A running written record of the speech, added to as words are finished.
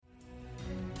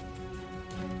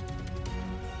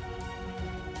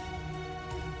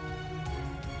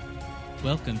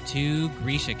Welcome to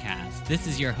GrishaCast. This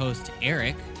is your host,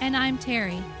 Eric. And I'm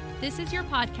Terry. This is your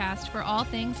podcast for all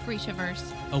things Grishaverse.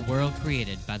 A world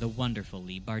created by the wonderful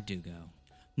Lee Bardugo.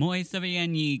 Moi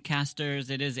savieni casters,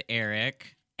 it is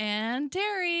Eric. And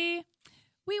Terry.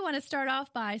 We want to start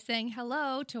off by saying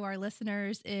hello to our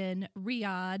listeners in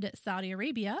Riyadh, Saudi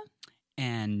Arabia.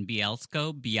 And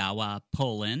Bielsko, Biała,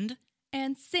 Poland.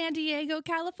 And San Diego,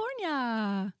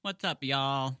 California. What's up,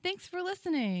 y'all? Thanks for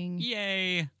listening.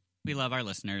 Yay! We love our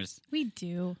listeners. We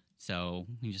do. So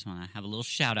we just want to have a little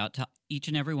shout out to each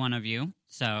and every one of you.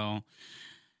 So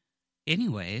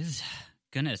anyways,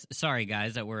 goodness, sorry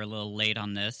guys that we're a little late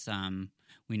on this.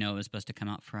 We know it was supposed to come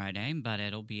out Friday, but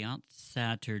it'll be out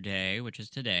Saturday, which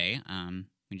is today.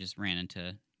 We just ran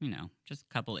into, just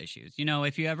a couple issues.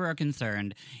 If you ever are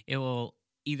concerned, it will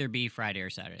either be Friday or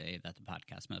Saturday that the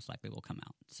podcast most likely will come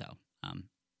out. So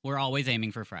we're always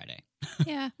aiming for Friday.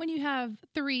 Yeah, when you have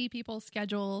 3 people's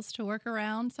schedules to work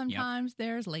around, sometimes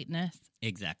there's lateness.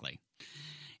 Exactly.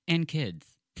 And kids.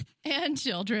 And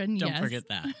children, Don't forget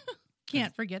that.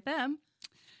 Can't forget them.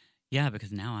 Yeah,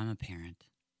 because now I'm a parent.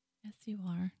 Yes, you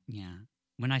are. Yeah.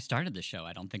 When I started the show,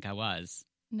 I don't think I was.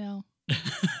 No,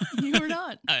 you were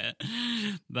not.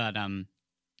 But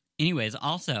anyways,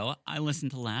 also, I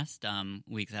listened to last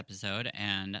week's episode,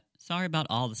 and sorry about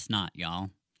all the snot, y'all.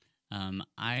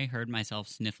 I heard myself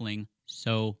sniffling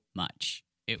so much.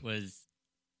 It was,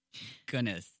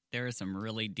 goodness, there were some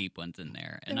really deep ones in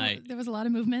there. And there was a lot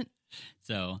of movement.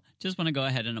 So just want to go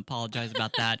ahead and apologize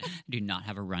about that. I do not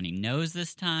have a runny nose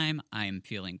this time. I am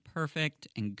feeling perfect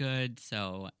and good,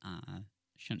 so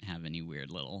shouldn't have any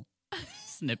weird little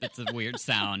snippets of weird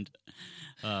sound.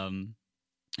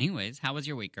 Anyways, how was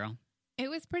your week, girl? It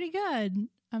was pretty good.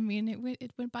 I mean,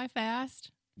 it went by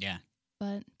fast. Yeah.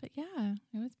 But yeah,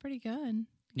 it was pretty good.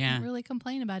 Yeah. Can't really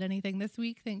complain about anything this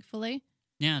week, thankfully.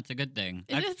 Yeah, it's a good thing.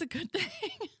 It is a good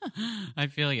thing. I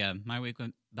feel ya. My week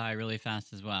went by really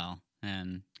fast as well.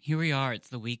 And here we are. It's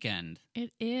the weekend.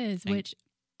 It is, which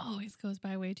always goes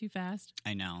by way too fast.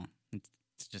 I know.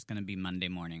 It's just going to be Monday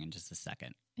morning in just a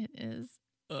second. It is.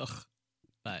 Ugh.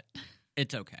 But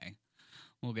it's okay.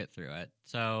 We'll get through it.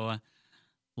 So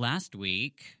last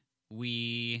week,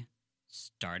 we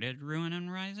started Ruin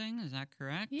and Rising. Is that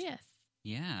correct? Yes.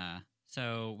 Yeah.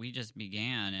 So we just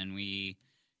began and we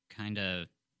kind of,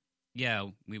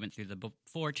 we went through the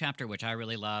before chapter, which I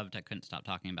really loved. I couldn't stop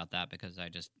talking about that because I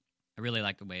really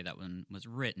liked the way that one was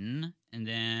written. And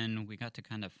then we got to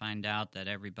kind of find out that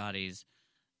everybody's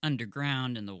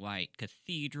underground in the White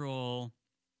Cathedral.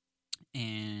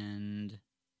 And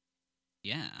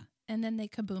yeah. And then they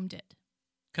kaboomed it.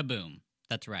 Kaboom.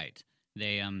 That's right.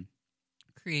 They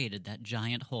created that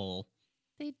giant hole.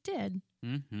 They did.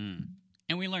 Mm-hmm.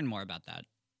 And we learned more about that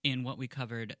in what we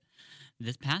covered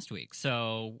this past week.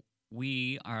 So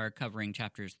we are covering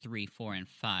chapters 3, 4, and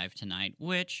 5 tonight,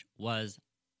 which was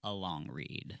a long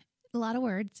read. A lot of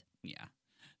words. Yeah.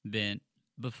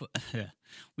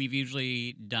 We've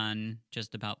usually done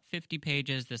just about 50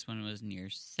 pages. This one was near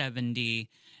 70,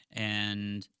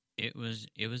 and it was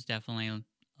definitely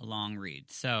a long read.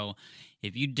 So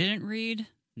if you didn't read,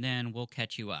 then we'll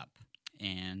catch you up.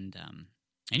 And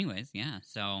anyways, yeah.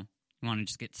 So you want to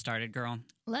just get started, girl?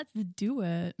 Let's do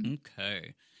it.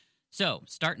 Okay. So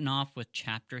starting off with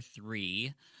chapter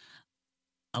 3,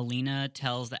 Alina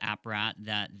tells the Apparat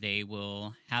that they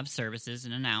will have services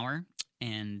in an hour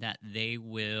and that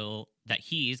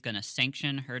he's going to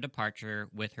sanction her departure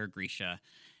with her Grisha,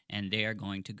 and they are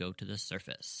going to go to the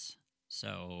surface.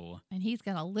 So, and he's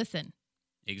going to listen.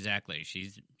 Exactly.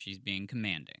 She's being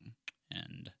commanding,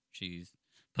 and she's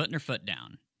putting her foot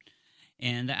down.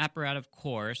 And the Apparat, of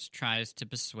course, tries to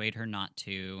persuade her not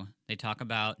to. They talk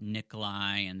about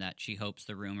Nikolai and that she hopes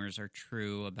the rumors are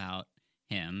true about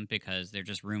him because they're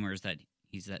just rumors that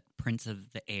he's that prince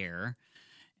of the air.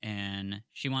 And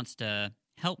she wants to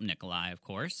help Nikolai, of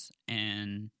course,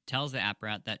 and tells the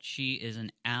Apparat that she is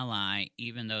an ally,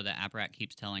 even though the Apparat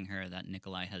keeps telling her that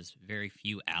Nikolai has very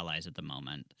few allies at the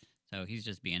moment. So he's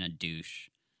just being a douche.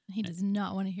 He does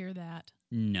not want to hear that.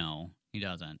 No, he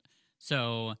doesn't.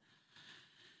 So,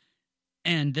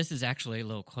 and this is actually a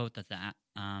little quote that the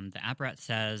Apparat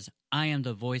says, "I am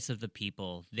the voice of the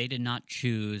people. They did not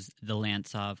choose the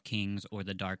Lantsov kings or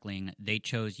the Darkling. They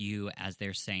chose you as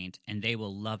their saint, and they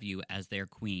will love you as their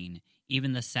queen.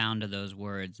 Even the sound of those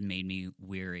words made me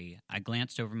weary. I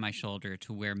glanced over my shoulder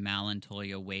to where Mal and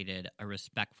Tolia waited a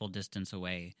respectful distance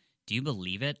away. Do you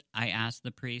believe it? I asked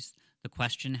the priest. The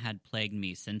question had plagued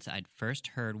me since I'd first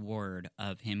heard word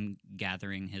of him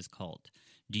gathering his cult.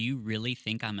 Do you really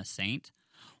think I'm a saint?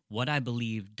 What I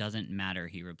believe doesn't matter,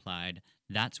 he replied.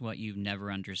 That's what you've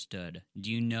never understood. Do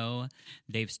you know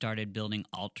they've started building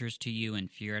altars to you in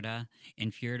Fjerda?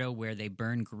 In Fjerda, where they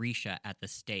burn Grisha at the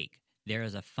stake. There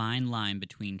is a fine line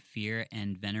between fear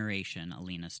and veneration,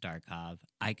 Alina Starkov.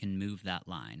 I can move that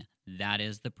line. That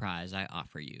is the prize I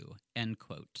offer you. End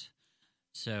quote.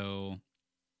 So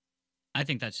I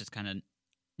think that's just kind of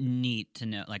neat to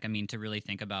know, to really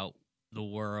think about the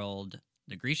world,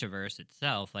 the Grishaverse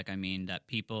itself, that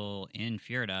people in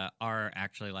Fjerda are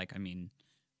actually,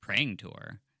 praying to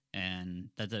her. And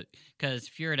that's because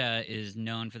Fjerda is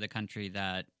known for the country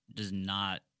that does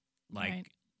not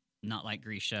not like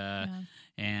Grisha.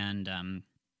 Yeah. And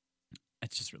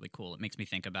it's just really cool. It makes me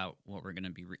think about what we're going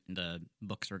to be, the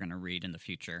books we're going to read in the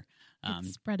future.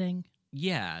 It's spreading.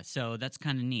 Yeah, so that's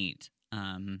kind of neat.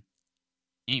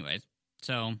 Anyways,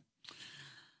 so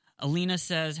Alina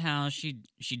says how she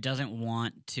doesn't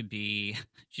want to be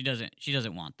she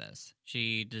doesn't want this.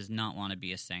 She does not want to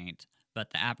be a saint,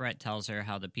 but the Apparat tells her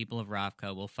how the people of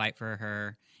Ravka will fight for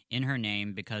her in her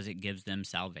name because it gives them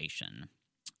salvation.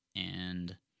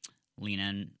 And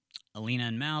Alina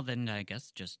and Mal then, I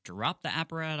guess, just drop the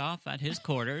Apparat off at his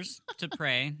quarters to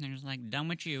pray. They're just like, done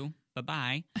with you.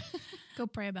 Bye-bye. Go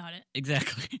pray about it.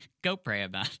 Exactly. Go pray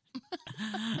about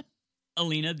it.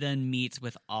 Alina then meets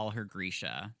with all her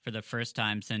Grisha for the first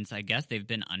time since, I guess, they've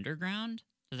been underground.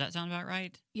 Does that sound about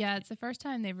right? Yeah, it's the first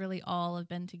time they really all have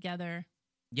been together.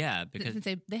 Yeah, because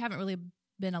since they haven't really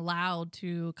been allowed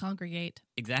to congregate.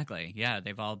 Exactly. Yeah,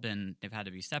 they've had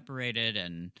to be separated,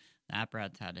 and the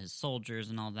Apparat's had his soldiers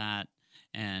and all that.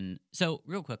 And so,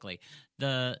 real quickly,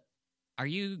 the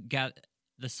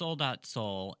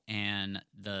Soul.Soul and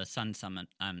the Sun Summon,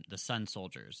 the Sun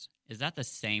Soldiers. Is that the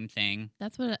same thing?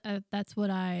 That's what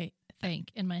I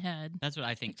think in my head. That's what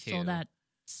I think too.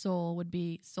 Soul would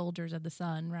be Soldiers of the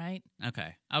Sun, right?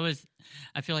 Okay.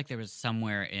 I feel like there was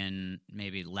somewhere in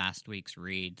maybe last week's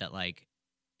read that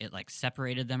it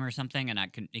separated them or something, and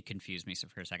it confused me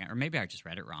for a second. Or maybe I just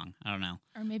read it wrong. I don't know.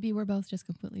 Or maybe we're both just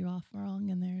completely wrong,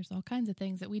 and there's all kinds of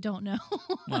things that we don't know.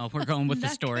 Well, we're going with the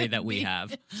story that we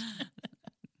have.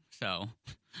 So,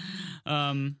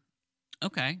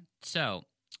 okay. So,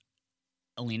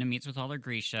 Alina meets with all her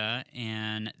Grisha,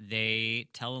 and they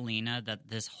tell Alina that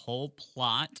this whole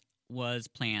plot was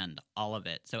planned, all of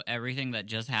it. So everything that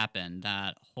just happened,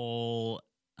 that whole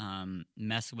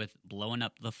mess with blowing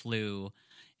up the flu,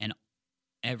 and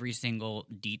every single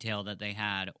detail that they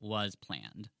had was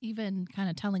planned. Even kind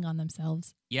of telling on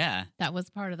themselves. Yeah. That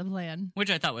was part of the plan. Which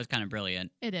I thought was kind of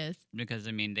brilliant. It is. Because,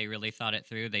 they really thought it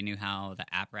through. They knew how the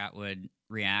Apparat would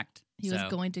react. He was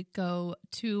going to go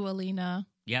to Alina.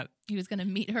 Yep. He was going to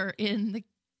meet her in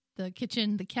the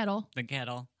kitchen, the kettle. The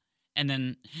kettle. And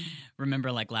then,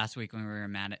 remember last week when we were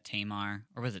mad at Tamar?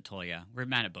 Or was it Tolia? We were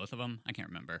mad at both of them? I can't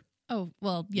remember. Oh,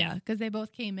 well, yeah, because they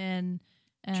both came in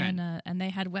and they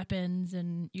had weapons,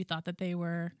 and you thought that they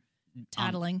were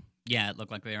tattling. Yeah, it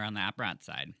looked like they were on the Apparat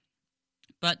side.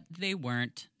 But they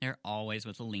weren't. They're always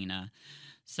with Alina.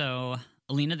 So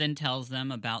Alina then tells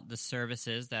them about the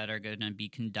services that are going to be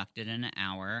conducted in an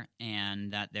hour,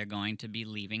 and that they're going to be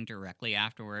leaving directly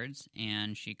afterwards.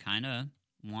 And she kind of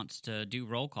wants to do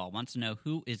roll call, wants to know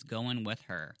who is going with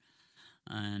her.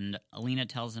 And Alina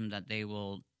tells them that they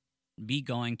will be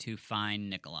going to find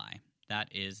Nikolai. That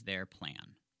is their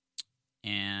plan.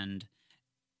 And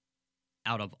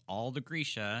out of all the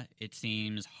Grisha, it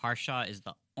seems Harsha is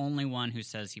the only one who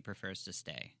says he prefers to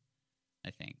stay,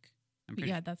 I think.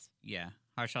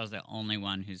 Harsha is the only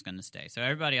one who's going to stay. So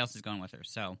everybody else is going with her.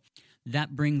 So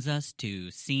that brings us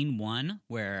to scene 1,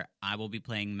 where I will be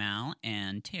playing Mal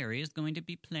and Terry is going to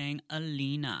be playing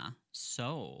Alina.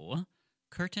 So,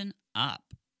 curtain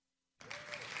up.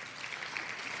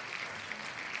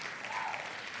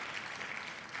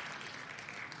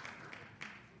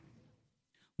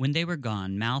 When they were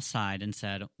gone, Mal sighed and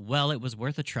said, "Well, it was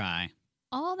worth a try."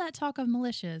 All that talk of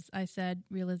militias, I said,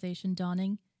 realization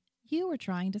dawning. You were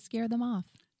trying to scare them off.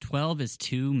 12 is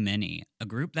too many. A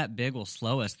group that big will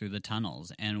slow us through the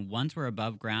tunnels, and once we're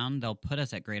above ground, they'll put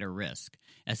us at greater risk.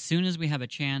 As soon as we have a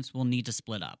chance, we'll need to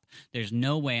split up. There's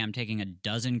no way I'm taking a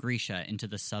dozen Grisha into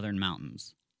the southern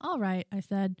mountains. All right, I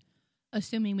said,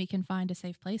 assuming we can find a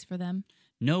safe place for them.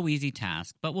 No easy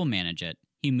task, but we'll manage it.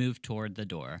 He moved toward the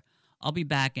door. I'll be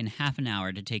back in half an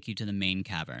hour to take you to the main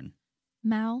cavern.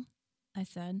 Mal, I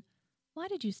said, why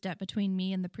did you step between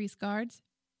me and the priest guards?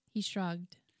 He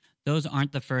shrugged. Those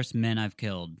aren't the first men I've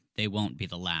killed. They won't be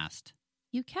the last.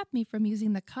 You kept me from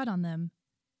using the cut on them.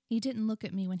 He didn't look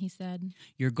at me when he said,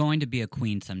 You're going to be a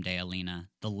queen someday, Alina.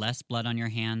 The less blood on your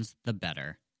hands, the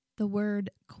better. The word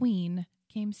queen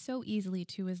came so easily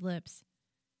to his lips.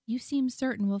 You seem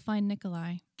certain we'll find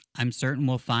Nikolai. I'm certain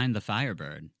we'll find the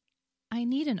Firebird. I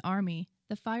need an army.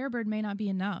 The Firebird may not be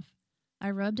enough. I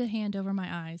rubbed a hand over my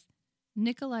eyes.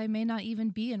 Nikolai may not even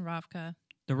be in Ravka.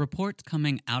 The reports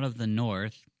coming out of the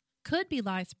north Could be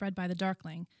lies spread by the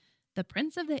Darkling. The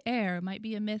Prince of the Air might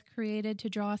be a myth created to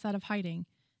draw us out of hiding.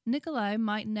 Nikolai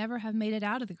might never have made it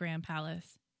out of the Grand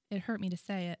Palace. It hurt me to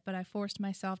say it, but I forced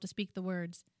myself to speak the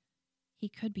words. He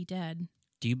could be dead.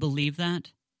 Do you believe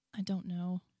that? I don't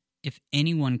know. If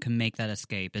anyone can make that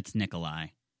escape, it's Nikolai.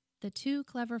 The too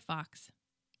clever fox.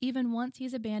 Even once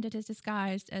he's abandoned his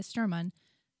disguise as Sturman,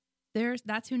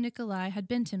 that's who Nikolai had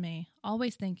been to me,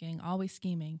 always thinking, always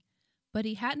scheming. But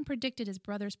he hadn't predicted his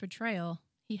brother's betrayal.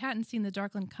 He hadn't seen the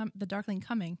Darkling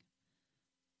coming.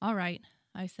 All right,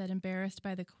 I said, embarrassed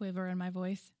by the quiver in my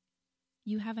voice.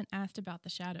 You haven't asked about the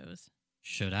shadows.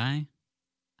 Should I?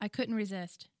 I couldn't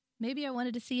resist. Maybe I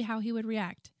wanted to see how he would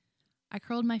react. I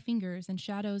curled my fingers and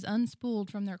shadows unspooled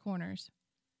from their corners.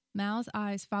 Mal's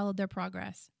eyes followed their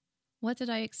progress. What did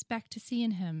I expect to see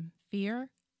in him? Fear?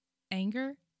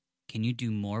 Anger? Can you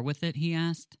do more with it, he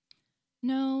asked.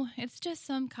 No, it's just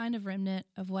some kind of remnant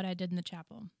of what I did in the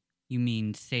chapel. You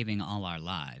mean saving all our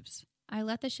lives? I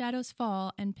let the shadows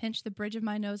fall and pinched the bridge of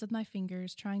my nose with my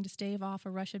fingers, trying to stave off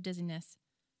a rush of dizziness.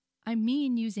 I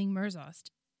mean using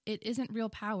Murzost. It isn't real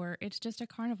power, it's just a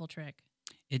carnival trick.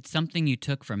 It's something you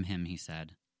took from him, he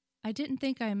said. I didn't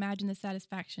think I imagined the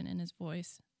satisfaction in his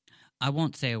voice. I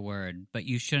won't say a word, but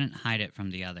you shouldn't hide it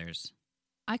from the others.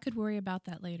 I could worry about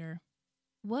that later.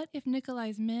 What if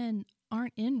Nikolai's men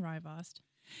aren't in Rivost?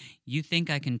 You think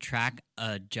I can track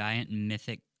a giant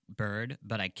mythic bird,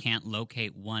 but I can't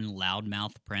locate one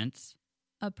loudmouth prince?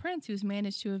 A prince who's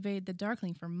managed to evade the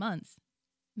Darkling for months.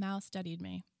 Mal studied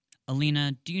me.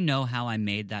 Alina, do you know how I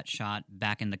made that shot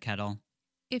back in the kettle?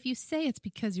 If you say it's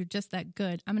because you're just that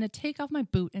good, I'm going to take off my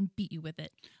boot and beat you with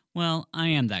it. Well, I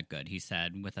am that good, he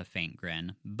said with a faint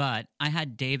grin, but I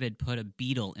had David put a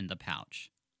beetle in the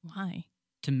pouch. Why?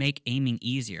 To make aiming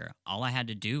easier. All I had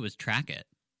to do was track it.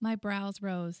 My brows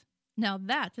rose. Now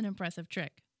that's an impressive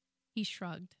trick. He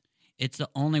shrugged. It's the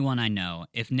only one I know.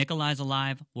 If Nikolai's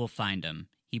alive, we'll find him.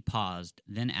 He paused,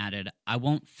 then added, I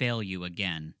won't fail you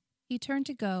again. He turned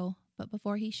to go, but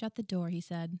before he shut the door, he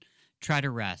said, Try to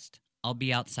rest. I'll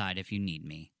be outside if you need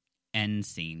me. End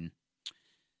scene.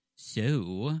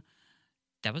 So,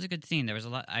 that was a good scene. There was a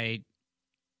lot.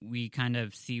 We kind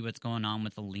of see what's going on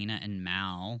with Alina and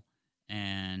Mal,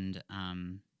 and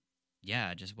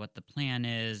just what the plan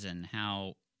is and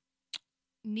how.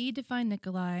 Need to find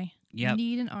Nikolai. Yep.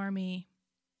 Need an army.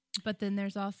 But then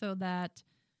there's also that,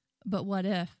 but what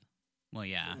if? Well,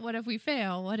 yeah. What if we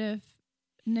fail? What if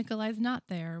Nikolai's not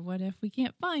there? What if we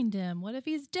can't find him? What if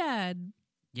he's dead?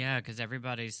 Yeah, because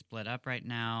everybody's split up right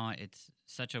now. It's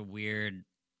such a weird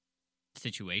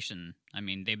situation. I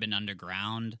mean, they've been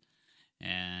underground,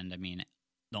 and I mean,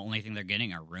 the only thing they're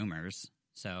getting are rumors.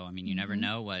 So, I mean, you never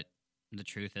know what the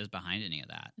truth is behind any of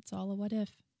that. It's all a what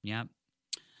if. Yep.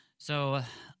 So,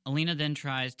 Alina then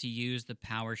tries to use the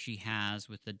power she has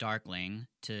with the Darkling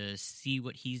to see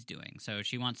what he's doing. So,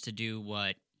 she wants to do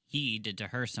what he did to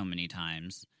her so many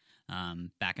times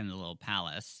back in the little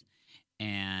palace.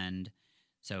 And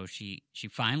so she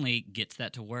finally gets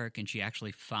that to work, and she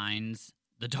actually finds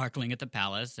the Darkling at the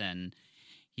palace, and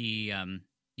he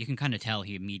you can kind of tell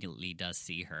he immediately does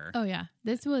see her. Oh yeah,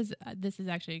 this is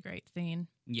actually a great scene.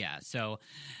 Yeah, so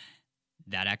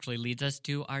that actually leads us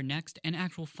to our next and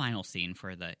actual final scene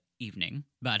for the evening.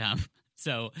 But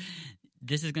so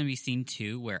this is going to be scene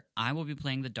 2, where I will be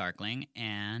playing the Darkling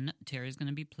and Terry's going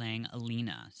to be playing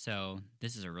Alina. So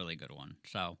this is a really good one.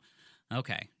 So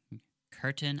okay,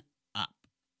 curtain up.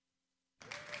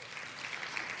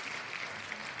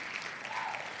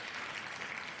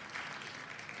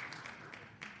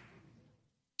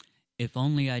 If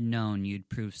only I'd known you'd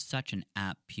prove such an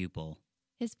apt pupil.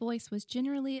 His voice was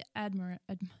genuinely admiring,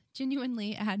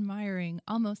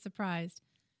 almost surprised.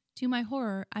 To my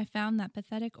horror, I found that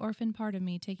pathetic orphan part of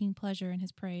me taking pleasure in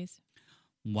his praise.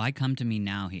 Why come to me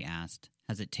now, he asked.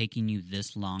 Has it taken you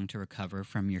this long to recover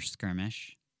from your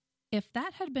skirmish? If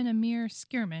that had been a mere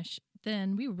skirmish,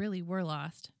 then we really were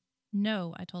lost.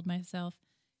 No, I told myself.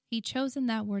 He'd chosen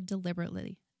that word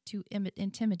deliberately, to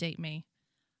intimidate me.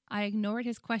 I ignored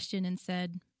his question and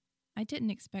said, I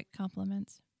didn't expect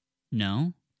compliments.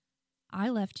 No? I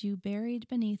left you buried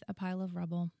beneath a pile of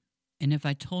rubble. And if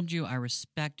I told you I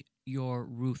respect your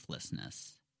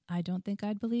ruthlessness? I don't think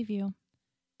I'd believe you.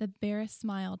 The barest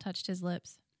smile touched his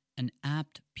lips. An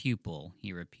apt pupil,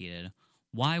 he repeated.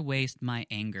 Why waste my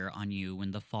anger on you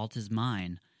when the fault is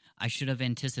mine? I should have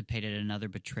anticipated another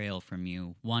betrayal from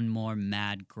you, one more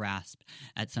mad grasp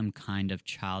at some kind of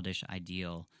childish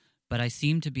ideal. But I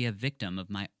seem to be a victim of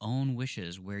my own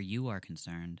wishes where you are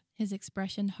concerned. His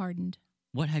expression hardened.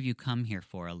 What have you come here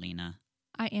for, Alina?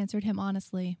 I answered him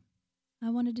honestly. I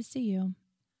wanted to see you.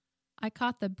 I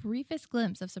caught the briefest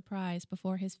glimpse of surprise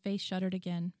before his face shuddered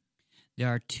again. There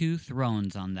are 2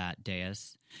 thrones on that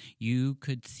dais. You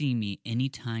could see me any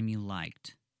time you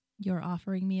liked. You're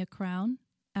offering me a crown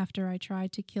after I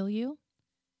tried to kill you?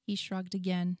 He shrugged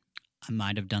again. I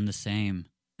might have done the same.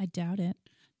 I doubt it.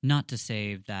 Not to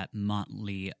save that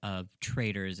motley of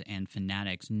traitors and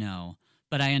fanatics, no,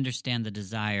 but I understand the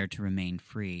desire to remain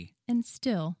free. And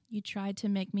still, you tried to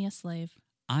make me a slave.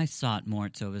 I sought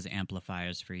Mortzova's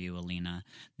amplifiers for you, Alina,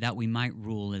 that we might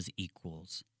rule as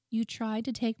equals. You tried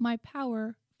to take my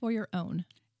power for your own.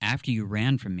 After you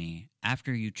ran from me,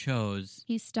 after you chose...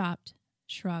 He stopped,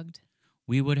 shrugged.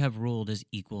 We would have ruled as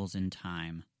equals in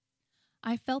time.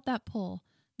 I felt that pull,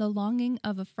 the longing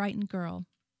of a frightened girl.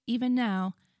 Even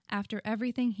now, after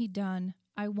everything he'd done,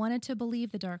 I wanted to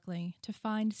believe the Darkling, to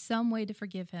find some way to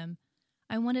forgive him.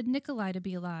 I wanted Nikolai to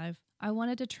be alive. I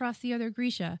wanted to trust the other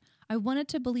Grisha. I wanted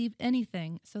to believe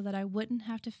anything so that I wouldn't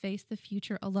have to face the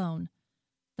future alone.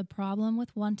 The problem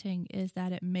with wanting is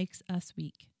that it makes us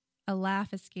weak. A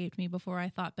laugh escaped me before I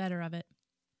thought better of it.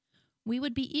 We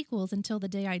would be equals until the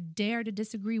day I dared to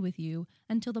disagree with you,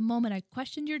 until the moment I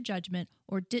questioned your judgment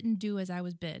or didn't do as I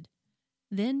was bid.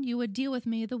 Then you would deal with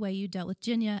me the way you dealt with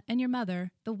Jinya and your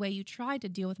mother, the way you tried to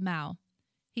deal with Mao.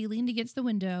 He leaned against the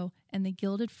window, and the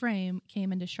gilded frame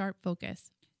came into sharp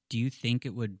focus. Do you think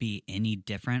it would be any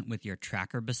different with your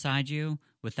tracker beside you,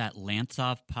 with that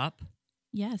Lantsov pup?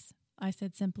 Yes, I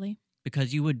said simply.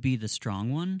 Because you would be the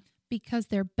strong one? Because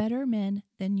they're better men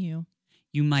than you.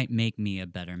 You might make me a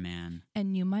better man.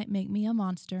 And you might make me a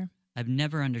monster. I've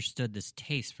never understood this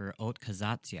taste for haute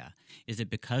Kazatia. Is it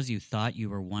because you thought you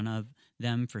were one of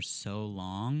them for so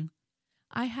long?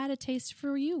 I had a taste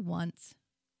for you once.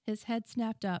 His head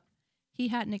snapped up. He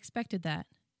hadn't expected that.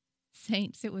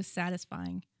 Saints, it was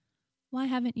satisfying. Why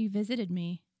haven't you visited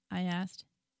me? I asked.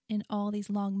 In all these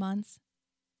long months?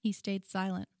 He stayed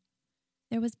silent.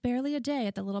 There was barely a day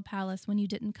at the little palace when you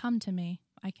didn't come to me,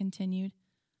 I continued.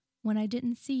 When I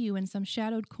didn't see you in some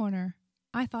shadowed corner,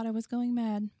 I thought I was going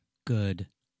mad. Good.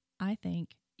 I think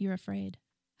you're afraid.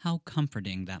 How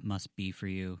comforting that must be for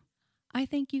you. I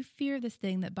think you fear this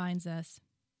thing that binds us.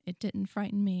 It didn't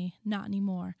frighten me, not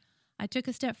anymore. I took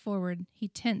a step forward. He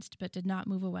tensed but did not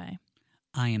move away.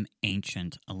 I am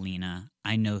ancient, Alina.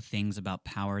 I know things about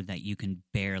power that you can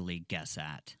barely guess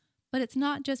at. But it's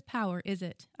not just power, is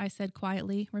it? I said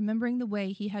quietly, remembering the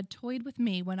way he had toyed with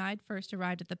me when I'd first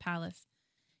arrived at the palace.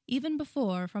 Even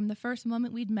before, from the first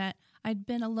moment we'd met, I'd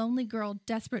been a lonely girl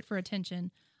desperate for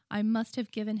attention. I must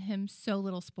have given him so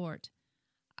little sport.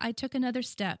 I took another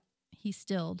step. He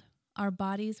stilled. Our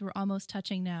bodies were almost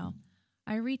touching now.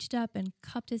 I reached up and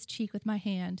cupped his cheek with my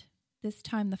hand. This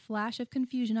time the flash of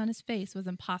confusion on his face was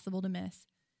impossible to miss.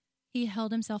 He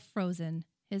held himself frozen,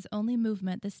 his only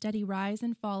movement the steady rise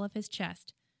and fall of his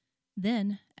chest.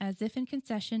 Then, as if in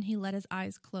concession, he let his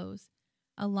eyes close.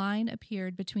 A line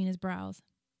appeared between his brows.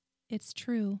 It's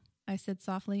true, I said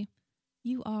softly.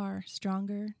 You are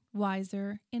stronger,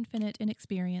 wiser, infinite in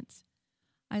experience.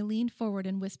 I leaned forward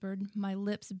and whispered. My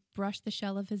lips brushed the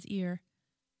shell of his ear.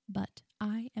 But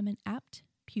I am an apt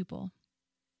pupil.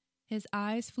 His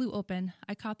eyes flew open.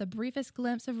 I caught the briefest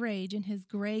glimpse of rage in his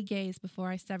gray gaze before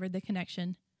I severed the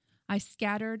connection. I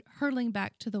scattered, hurtling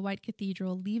back to the white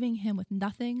cathedral, leaving him with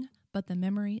nothing but the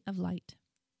memory of light.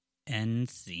 End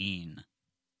scene.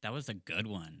 That was a good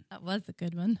one. That was a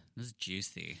good one. It was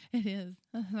juicy. It is.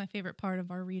 That's my favorite part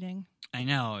of our reading. I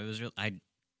know. It was real.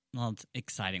 Well, it's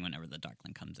exciting whenever the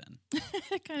Darkling comes in.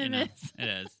 It kind of is. It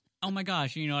is. Oh my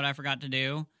gosh, you know what I forgot to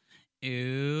do?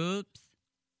 Oops.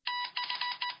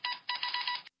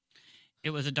 It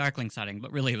was a Darkling sighting,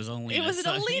 but really it was an Alina It was an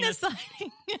Alina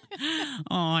sighting.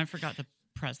 Oh, I forgot to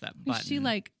press that button. She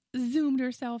zoomed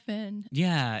herself in.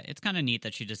 Yeah, it's kind of neat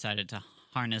that she decided to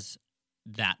harness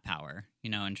that power,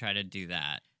 and try to do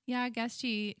that. Yeah, I guess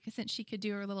since she could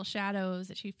do her little shadows,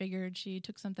 that she figured she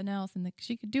took something else and that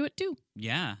she could do it too.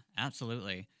 Yeah,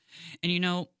 absolutely.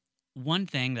 And one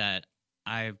thing that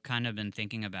I've kind of been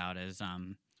thinking about is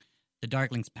the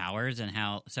Darkling's powers and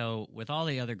how, so with all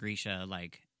the other Grisha,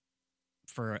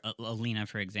 for Alina,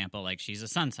 for example, she's a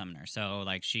sun summoner. So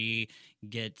she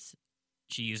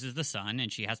uses the sun,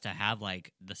 and she has to have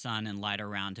the sun and light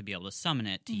around to be able to summon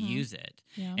it to use it.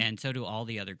 Yeah. And so do all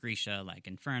the other Grisha,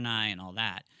 Inferni and all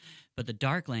that. But the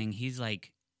Darkling, he's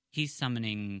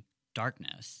summoning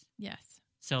darkness. Yes.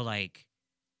 So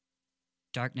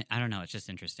darkness, I don't know, it's just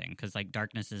interesting because like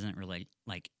darkness isn't really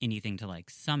like anything to like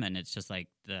summon. It's just like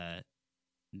the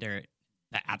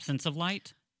absence of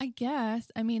light. I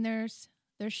guess. I mean, there's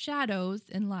shadows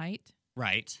and light,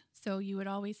 Right. so you would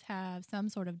always have some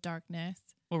sort of darkness.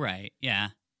 Well, right. Yeah.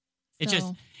 It's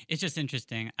So just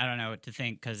interesting. I don't know what to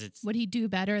think because it's would he do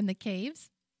better in the caves?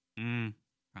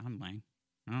 probably.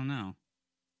 I don't know.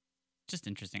 Just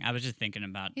interesting. I was just thinking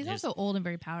about He's also old and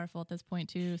very powerful at this point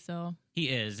too. So he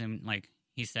is, and like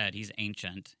he said, he's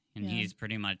ancient, and Yeah. he's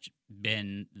pretty much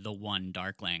been the one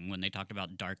Darkling. When they talked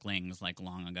about Darklings like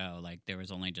long ago, like there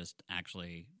was only just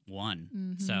actually one.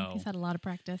 mhm, So he's had a lot of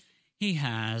practice. he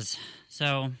has.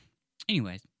 So,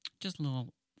 anyways, just a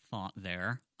little thought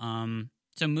there.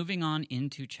 So moving on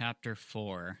into chapter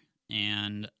 4,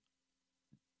 and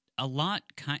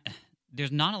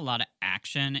there's not a lot of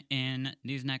action in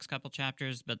these next couple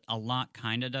chapters, but a lot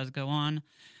kind of does go on.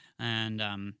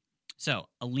 And so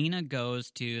Alina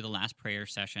goes to the last prayer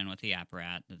session with the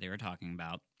apparat that they were talking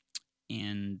about.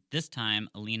 And this time,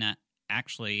 Alina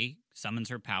actually summons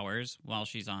her powers while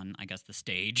she's on, I guess, the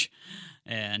stage.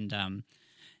 And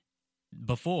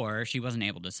before, she wasn't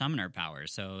able to summon her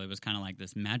powers. So it was kind of like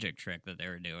this magic trick that they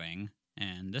were doing.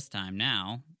 And this time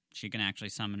now, she can actually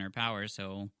summon her powers.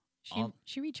 So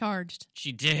She recharged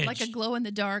she did. like a glow in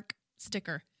the dark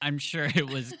sticker. I'm sure it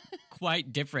was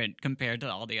quite different compared to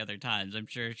all the other times. I'm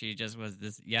sure she just was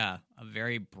a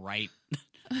very bright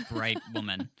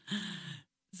woman.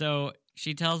 So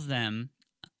she tells them,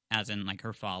 as in like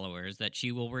her followers, that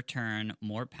she will return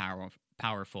more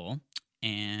powerful.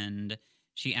 And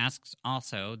she asks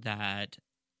also that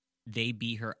they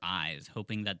be her eyes,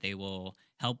 hoping that they will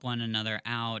help one another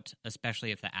out,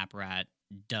 especially if the apparat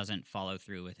doesn't follow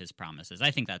through with his promises.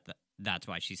 I think that's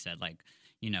why she said, like,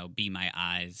 be my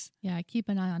eyes. Yeah, keep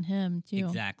an eye on him too.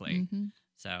 Exactly. Mhm.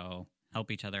 So help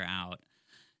each other out.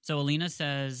 So Alina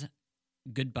says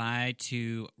goodbye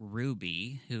to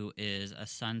Ruby, who is a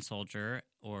Sun soldier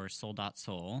or Soldat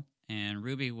Sol. And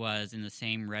Ruby was in the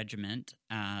same regiment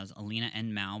as Alina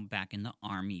and Mal back in the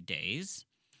army days.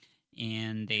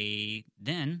 And they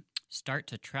then start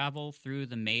to travel through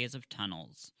the maze of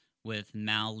tunnels, with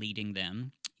Mal leading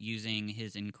them using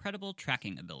his incredible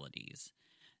tracking abilities.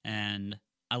 And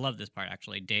I love this part,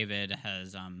 actually. David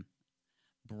has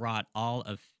brought all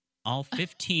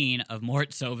 15 of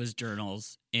Mort Sova's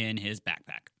journals in his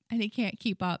backpack. And he can't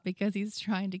keep up because he's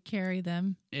trying to carry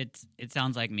them. It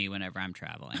sounds like me whenever I'm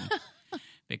traveling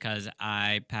because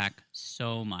I pack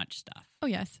so much stuff. Oh,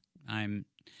 yes.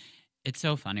 It's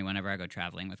so funny whenever I go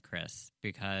traveling with Chris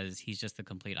because he's just the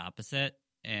complete opposite.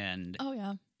 And Oh,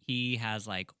 yeah. he has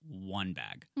like one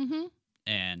bag. Mm-hmm.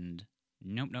 And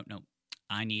nope.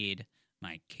 I need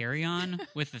my carry-on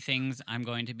with the things I'm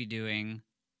going to be doing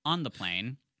on the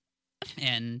plane.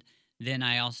 And then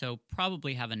I also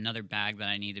probably have another bag that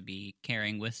I need to be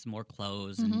carrying with some more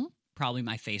clothes and probably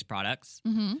my face products.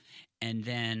 Mm-hmm. And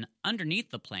then underneath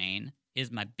the plane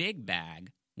is my big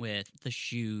bag with the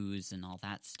shoes and all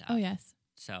that stuff. Oh, yes.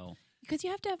 So Because you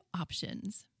have to have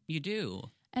options. you do.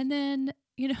 And then,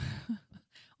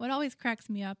 what always cracks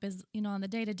me up is, on the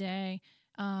day-to-day,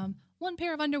 one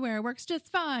pair of underwear works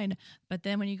just fine. But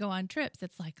then when you go on trips,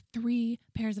 it's like 3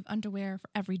 pairs of underwear for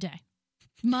every day.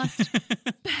 Must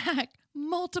pack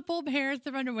multiple pairs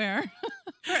of underwear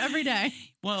for every day.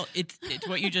 Well, it's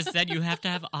what you just said. You have to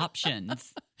have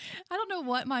options. I don't know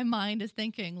what my mind is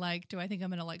thinking. Like, do I think I'm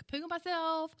going to like poo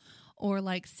myself or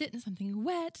like sit in something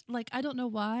wet? Like, I don't know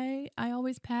why I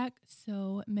always pack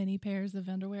so many pairs of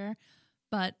underwear.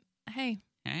 But hey.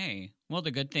 Hey, well, the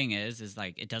good thing is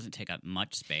like it doesn't take up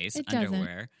much space, It doesn't.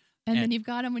 underwear. And then you've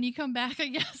got them when you come back. I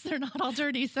guess they're not all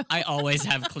dirty. So I always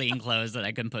have clean clothes that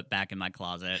I can put back in my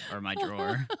closet or my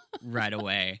drawer right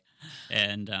away.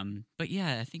 And but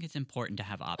yeah, I think it's important to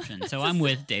have options. So I'm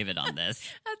with David on this.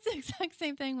 That's the exact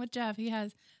same thing with Jeff. He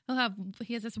has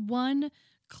this one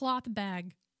cloth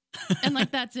bag, and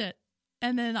like that's it.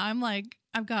 And then I'm like,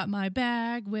 I've got my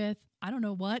bag with I don't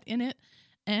know what in it,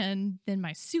 and then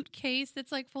my suitcase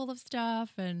that's like full of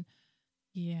stuff, and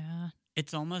yeah.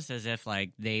 It's almost as if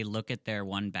like they look at their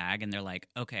one bag and they're like,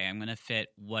 okay, I'm going to fit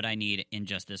what I need in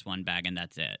just this one bag and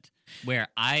that's it. Where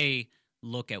I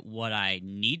look at what I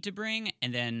need to bring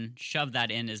and then shove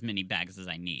that in as many bags as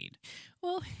I need.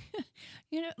 Well,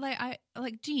 I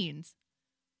like jeans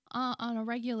on a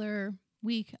regular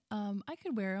week. I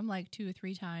could wear them like 2 or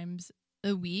 3 times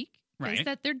a week. Right. They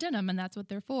said they're denim and that's what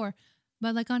they're for.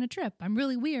 But like on a trip, I'm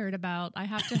really weird about I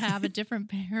have to have a different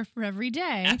pair for every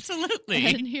day. Absolutely.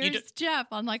 And here's Jeff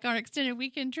on like our extended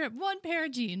weekend trip, 1 pair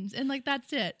of jeans, and like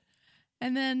that's it.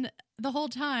 And then the whole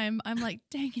time I'm like,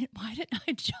 dang it, why didn't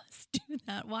I just do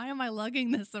that? Why am I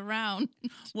lugging this around?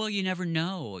 Well, you never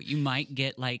know. You might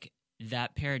get like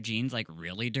that pair of jeans like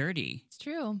really dirty. It's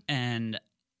true. And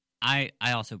I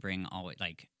also bring always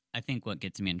like I think what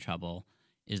gets me in trouble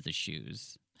is the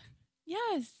shoes.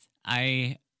 Yes.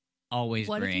 I always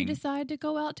What bring if you decide to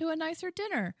go out to a nicer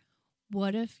dinner?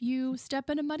 What if you step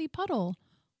in a muddy puddle?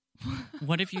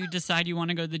 What if you decide you want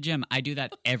to go to the gym? I do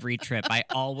that every trip. I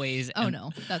always Oh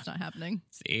no, that's not happening.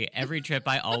 See, every trip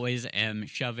I always am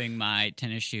shoving my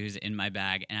tennis shoes in my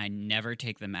bag and I never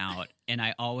take them out. And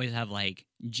I always have like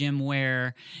gym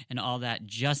wear and all that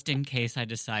just in case I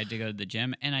decide to go to the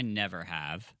gym, and I never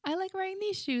have. I like wearing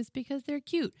these shoes because they're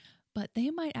cute, but they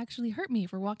might actually hurt me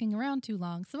for walking around too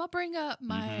long. So I'll bring up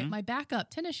my backup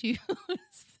tennis shoes.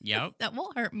 Yep. That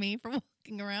won't hurt me for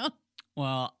walking around.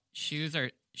 Well, shoes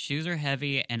are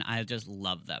heavy and I just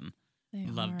love them. They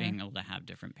Love are. being able to have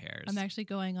different pairs. I'm actually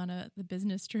going on the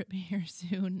business trip here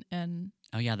soon, and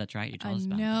Oh yeah, that's right. You I told us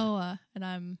about that. know, and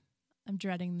I'm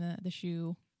dreading the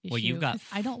shoe. Well, you've got 'cause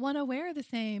I don't want to wear the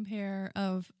same pair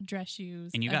of dress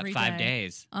shoes. And you got every 5 day.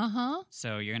 days. Uh-huh.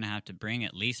 So you're going to have to bring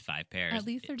at least 5 pairs. At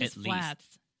least they're just At flats.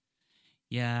 least.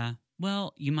 Yeah.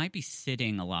 Well, you might be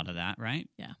sitting a lot of that, right?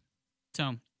 Yeah.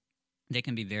 So they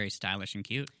can be very stylish and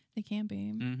cute. They can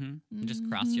be. Mm-hmm. Just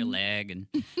cross your leg and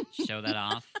show that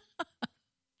off.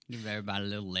 Give everybody a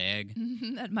little leg.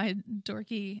 At my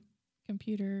dorky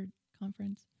computer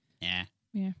conference. Yeah.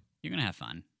 Yeah. You're going to have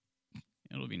fun.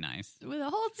 It'll be nice. With a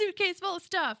whole suitcase full of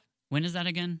stuff. When is that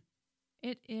again?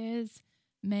 It is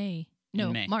May.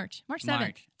 No, May. March. March 7th.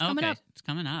 March. It's coming Okay. up. It's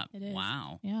coming up. It is.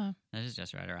 Wow. Yeah. That is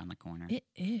just right around the corner. It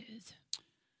is.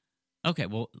 Okay.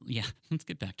 Well, yeah. Let's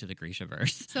get back to the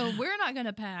Grishaverse. So we're not going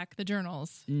to pack the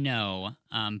journals. No.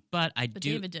 But I But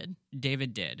do. David did.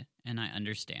 David did, and I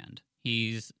understand.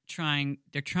 They're trying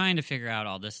to figure out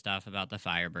all this stuff about the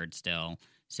Firebird still.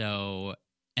 So,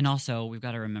 and also we've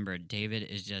got to remember David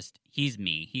is he's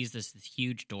me. He's this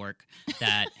huge dork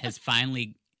that has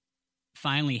finally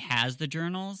has the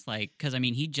journals. Like, cause I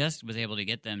mean, he just was able to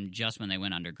get them just when they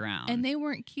went underground. And they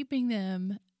weren't keeping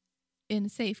them in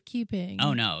safekeeping.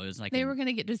 Oh no, it was like They were going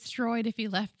to get destroyed if he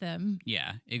left them.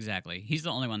 Yeah, exactly. He's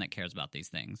the only one that cares about these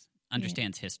things,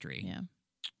 understands history. Yeah.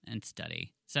 And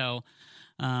study. So,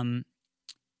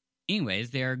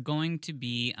 anyways, they're going to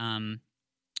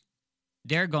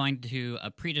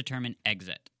a predetermined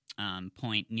exit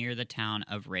point near the town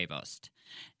of Ravost,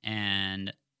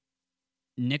 and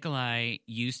Nikolai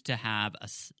used to have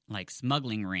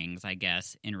smuggling rings, I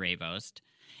guess, in Ravost,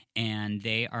 and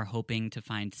they are hoping to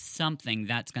find something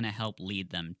that's going to help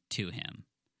lead them to him.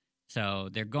 So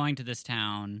they're going to this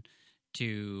town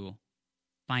to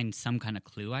find some kind of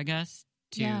clue, I guess.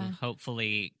 To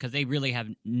hopefully, because they really have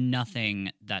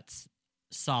nothing that's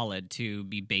solid to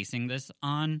be basing this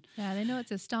on. Yeah, they know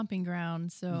it's a stomping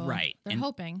ground, so right. They're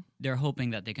hoping. They're hoping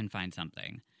that they can find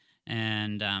something.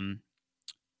 And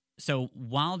so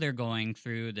while they're going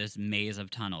through this maze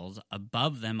of tunnels,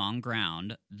 above them on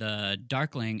ground, the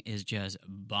Darkling is just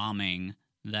bombing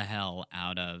the hell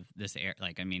out of this area.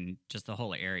 Just the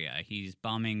whole area. He's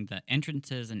bombing the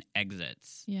entrances and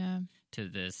exits to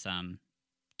this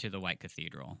to the White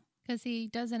Cathedral. Because he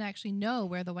doesn't actually know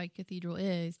where the White Cathedral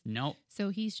is. Nope. So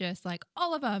he's just like,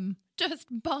 all of them. Just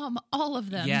bomb all of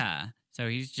them. Yeah.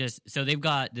 So they've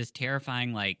got this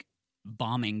terrifying,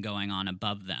 bombing going on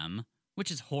above them, which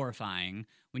is horrifying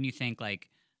when you think, I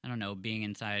don't know, being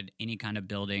inside any kind of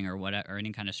building or whatever, or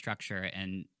any kind of structure,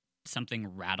 and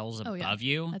something rattles above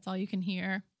you. That's all you can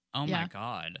hear. Oh, my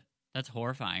God. That's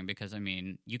horrifying because,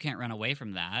 you can't run away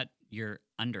from that. You're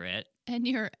under it. And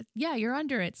you're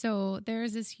under it. So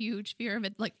there's this huge fear of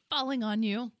it falling on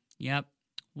you. Yep.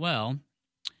 Well,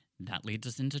 that leads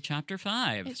us into chapter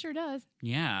 5. It sure does.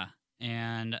 Yeah.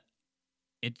 And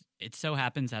it so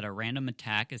happens that a random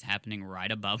attack is happening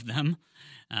right above them.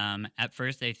 At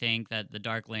first they think that the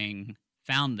Darkling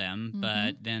found them,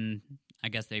 but then I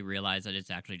guess they realize that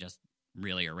it's actually just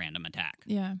really a random attack.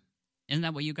 Yeah. Isn't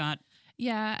that what you got?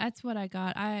 Yeah, that's what I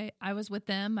got. I was with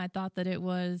them. I thought that it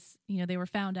was, they were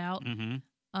found out.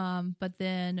 Mm-hmm. But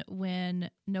then when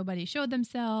nobody showed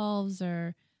themselves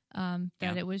or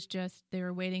that it was just they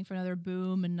were waiting for another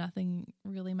boom and nothing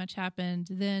really much happened,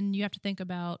 then you have to think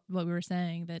about what we were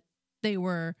saying, that they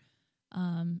were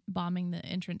bombing the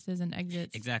entrances and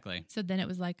exits. Exactly. So then it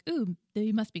was like, ooh,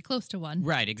 they must be close to one.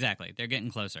 Right, exactly. They're getting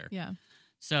closer. Yeah.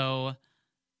 So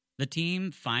the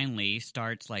team finally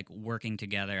starts working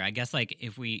together. I guess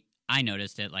I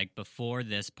noticed it before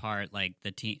this part,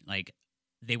 the team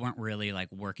they weren't really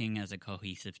like working as a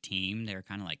cohesive team. They were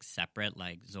kind of like separate.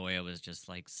 Like Zoya was just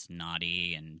like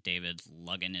snotty, and David's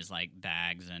lugging his like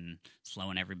bags and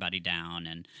slowing everybody down.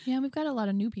 And Yeah, we've got a lot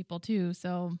of new people too,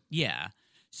 so yeah.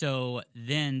 So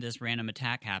then this random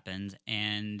attack happens,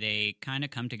 and they kind of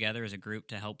come together as a group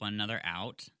to help one another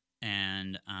out.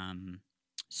 And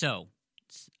so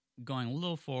going a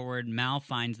little forward, Mal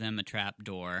finds them a trap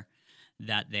door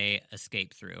that they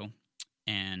escape through.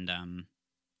 And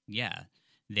yeah,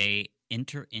 they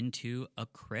enter into a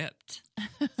crypt.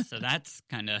 So that's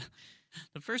kind of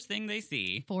the first thing they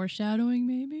see. foreshadowing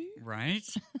maybe. Right?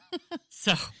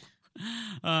 So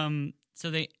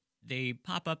they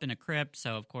pop up in a crypt,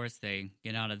 so of course they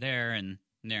get out of there and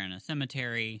they're in a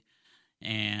cemetery.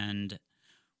 And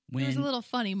when There was a little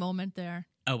funny moment there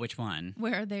oh, which one?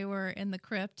 where they were in the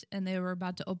crypt and they were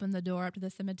about to open the door up to the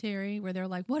cemetery where they're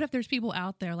like, what if there's people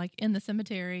out there like in the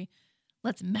cemetery?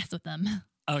 Let's mess with them.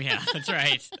 Oh yeah, that's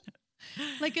right.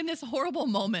 Like in this horrible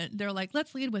moment, they're like,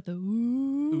 let's lead with the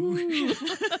ooh.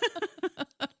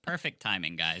 Perfect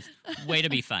timing, guys. Way to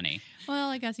be funny. Well,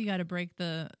 I guess you got to break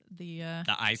the The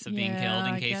ice of being Yeah, killed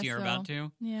in I case guess you're so. about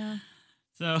to. yeah.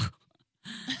 So,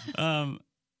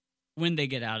 when they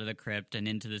get out of the crypt and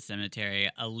into the cemetery,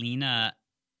 Alina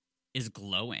is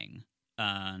glowing,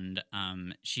 and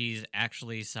she's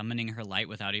actually summoning her light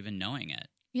without even knowing it.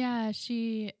 Yeah,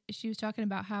 she was talking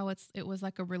about how it was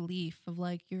like a relief of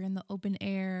like you're in the open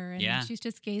air and Yeah. she's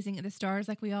just gazing at the stars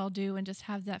like we all do and just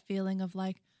have that feeling of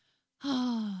like,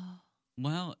 oh,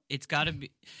 Well, it's got to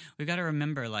be. We've got to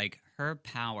remember, like, her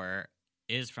power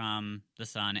is from the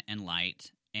sun and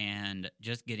light, and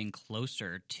just getting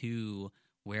closer to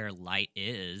where light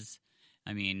is.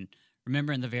 I mean,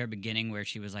 remember in the very beginning where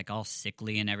she was like all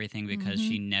sickly and everything because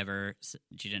she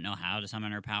didn't know how to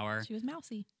summon her power. she was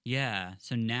mousy. Yeah.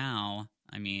 So now,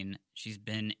 I mean, she's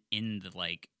been in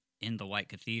the White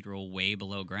Cathedral way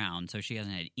below ground, so she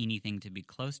hasn't had anything to be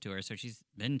close to her. So she's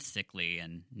been sickly,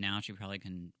 and now she probably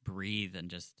can breathe and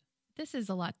just. This is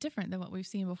a lot different than what we've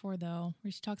seen before, though,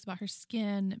 where she talks about her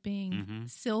skin being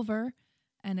silver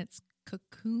and it's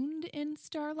cocooned in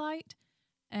starlight,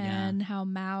 and how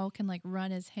Mao can like run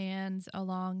his hands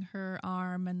along her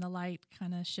arm and the light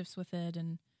kind of shifts with it,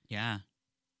 and Yeah,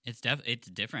 it's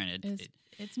different.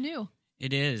 it's new.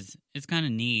 It is. It's kind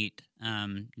of neat,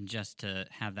 just to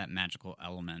have that magical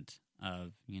element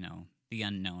of the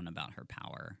unknown about her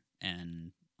power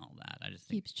and all that. I just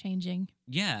think, Keeps changing.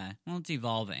 yeah. Well, it's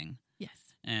evolving, Yes,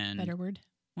 and better word.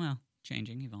 well,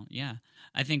 changing, evolving. Yeah,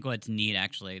 I think what's neat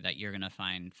actually that you're gonna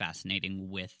find fascinating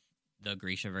with the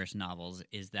Grishaverse novels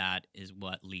is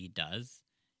what Lee does.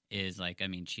 Is like, I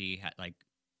mean, she had like.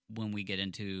 When we get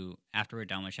into after we're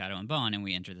done with Shadow and Bone and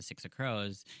we enter the Six of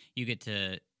Crows,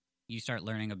 you start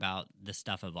learning about the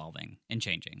stuff evolving and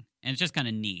changing. And it's just kind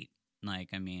of neat. Like,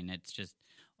 I mean, it's just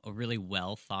a really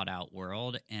well thought out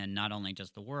world, and not only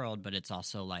just the world, but it's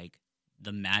also like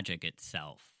the magic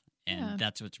itself. And Yeah.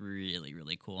 that's what's really,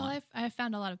 really cool. Well, I've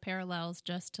found a lot of parallels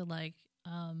just to like,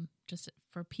 just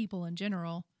for people in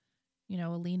general.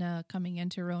 Alina coming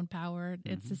into her own power.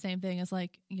 It's the same thing as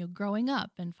like, growing up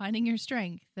and finding your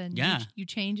strength, and you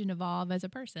change and evolve as a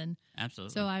person.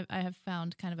 Absolutely. So I have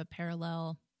found kind of a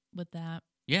parallel with that.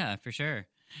 Yeah, for sure.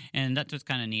 And that's what's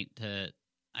kind of neat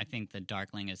I think the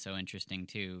Darkling is so interesting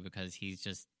too, because he's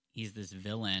this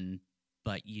villain,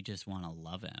 but you just want to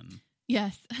love him.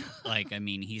 Yes. Like, I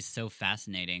mean, he's so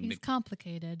fascinating. He's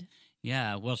complicated.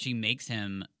 Yeah, well, she makes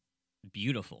him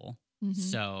beautiful. Mhm.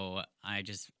 So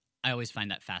I always find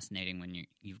that fascinating when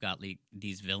you've got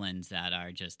these villains that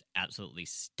are just absolutely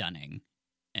stunning.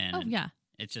 And Oh yeah.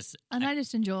 it's just And I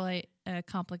just enjoy a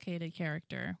complicated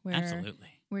character absolutely.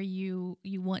 where you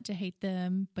want to hate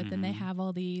them, but then they Mhm. have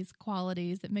all these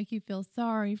qualities that make you feel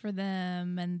sorry for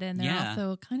them, and then they're Yeah.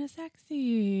 also kind of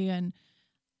sexy, and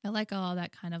I like all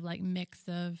that kind of like mix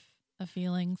of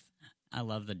feelings. I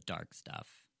love the dark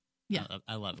stuff. Yeah,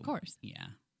 I love of course. Yeah,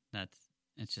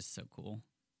 it's just so cool.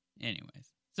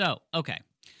 Anyways, so okay.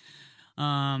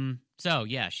 So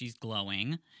yeah, she's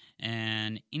glowing,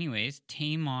 and anyways,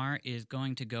 Tamar is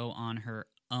going to go on her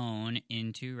own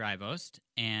into Rivost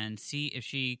and see if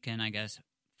she can, I guess,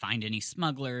 find any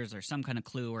smugglers or some kind of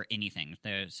clue or anything.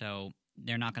 So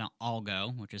they're not going to all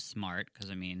go, which is smart because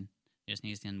I mean, just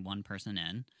needs to send one person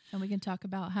in. And we can talk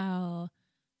about how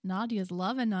Nadia's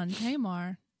loving on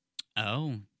Tamar.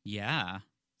 Oh yeah,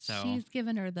 so She's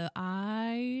giving her the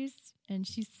eyes, and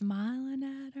she's smiling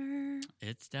at her.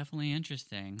 it's definitely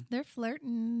interesting. They're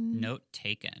flirting. Note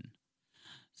taken.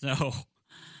 So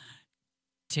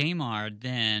Tamar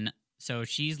then, so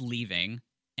she's leaving,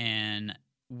 and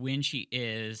when she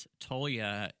is,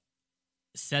 Tolia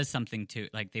says something to,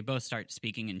 like, they both start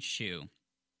speaking in Shu.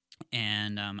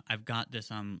 And I've got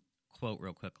this quote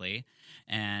real quickly,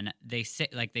 and they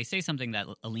say something that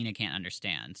Alina can't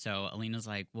understand. So Alina's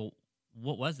like, "Well,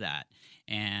 what was that?"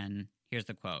 And here's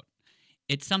the quote: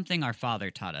 "It's something our father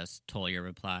taught us," Tolia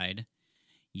replied.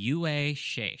 "Yue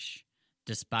Shesh,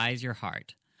 despise your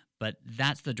heart." But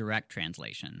that's the direct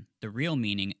translation. The real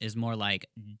meaning is more like,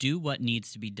 do what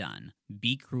needs to be done.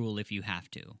 Be cruel if you have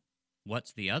to.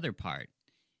 What's the other part?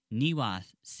 Niwa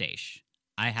Sesh,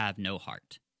 I have no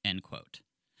heart. End quote.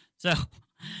 So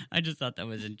I just thought that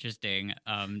was interesting.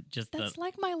 That's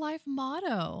like my life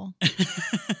motto. Is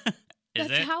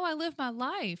That's it? how I live my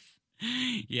life.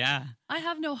 Yeah. I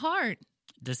have no heart.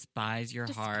 Despise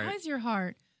your heart. Despise your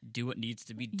heart. Do what needs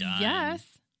to be done. Yes.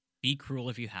 Be cruel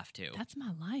if you have to. That's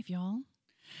my life, y'all.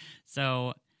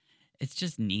 So it's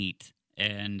just neat.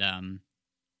 And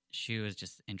she was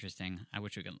just interesting. I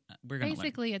wish we're going to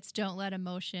Basically, it's don't let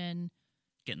emotion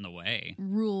get in the way.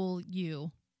 Rule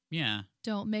you. Yeah.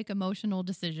 Don't make emotional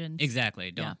decisions.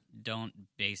 Exactly. Don't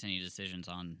base any decisions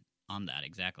on that.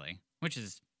 Exactly. Which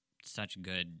is such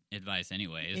good advice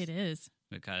anyways. It is.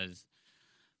 Because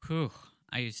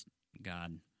I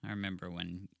remember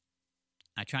when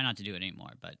I try not to do it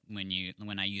anymore, but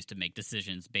when I used to make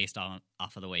decisions based off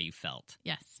of the way you felt.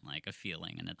 Yes. Like a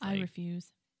feeling, and it's I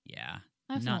refuse. Yeah.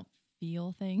 I don't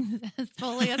feel things as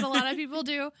fully as a lot of people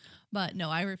do, but no,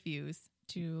 I refuse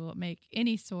to make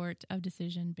any sort of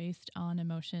decision based on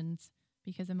emotions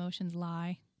because emotions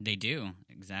lie. They do,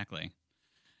 exactly.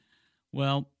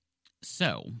 Well,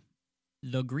 so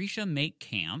the Grisha make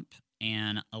camp,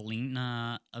 and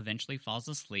Alina eventually falls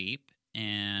asleep.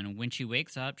 And when she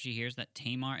wakes up, she hears that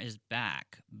Tamar is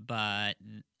back. But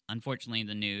unfortunately,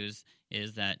 the news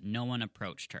is that no one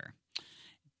approached her.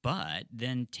 But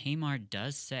then Tamar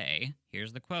does say,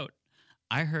 here's the quote,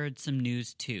 "I heard some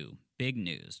news too, big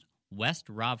news. West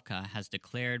Ravka has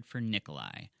declared for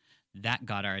Nikolai. That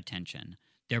got our attention.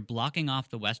 They're blocking off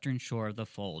the western shore of the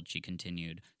fold," she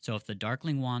continued. "So if the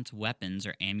Darkling wants weapons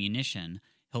or ammunition,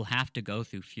 he'll have to go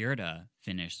through Fjorda,"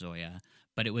 finished Zoya.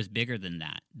 But it was bigger than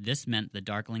that. This meant the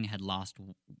Darkling had lost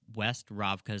West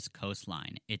Ravka's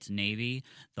coastline, its navy,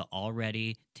 the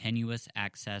already tenuous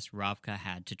access Ravka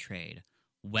had to trade.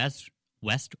 West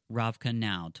Ravka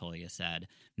now, Tolia said.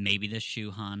 Maybe the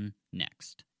Shuhan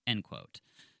next. End quote.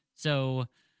 So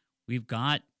we've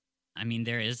got,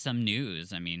 there is some news.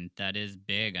 That is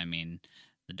big.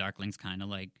 The Darkling's kind of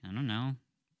like, I don't know,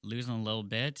 losing a little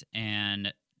bit,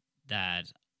 and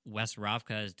that West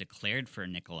Ravka is declared for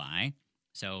Nikolai.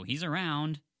 So he's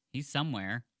around. He's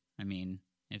somewhere.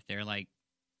 If they're like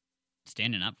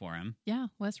standing up for him. Yeah,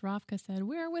 West Ravka said,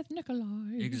 "We're with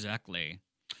Nikolai." Exactly.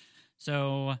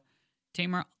 So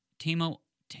Tamo.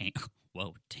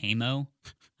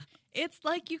 It's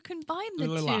like you combine the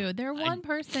two. They're one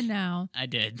person now. I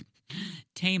did.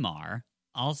 Tamar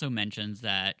also mentions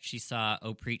that she saw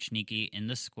Oprichniki in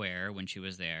the square when she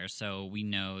was there, so we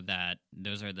know that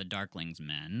those are the Darkling's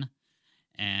men.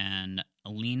 And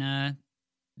Alina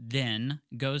then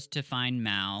goes to find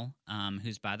Mal,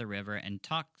 who's by the river, and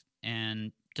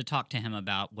to talk to him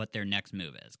about what their next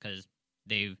move is, because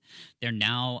they're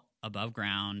now above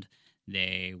ground.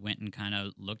 They went and kind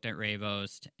of looked at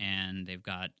Ravost, and they've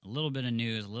got a little bit of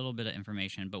news, a little bit of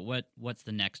information. But what's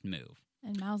the next move?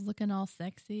 And Mal's looking all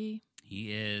sexy.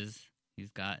 He is.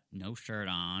 He's got no shirt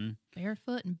on.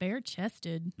 Barefoot and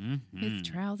bare-chested. Mm-hmm. His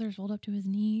trousers rolled up to his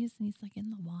knees, and he's like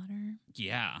in the water.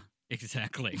 Yeah,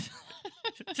 exactly.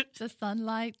 The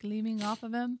sunlight gleaming off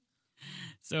of him.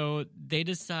 So they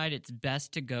decide it's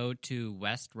best to go to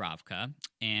West Ravka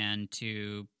and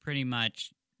to pretty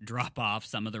much drop off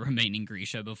some of the remaining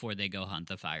Grisha before they go hunt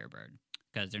the Firebird,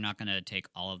 because they're not going to take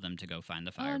all of them to go find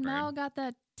the Firebird. Oh, Mal got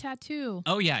that tattoo.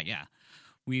 Oh, yeah.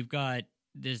 We've got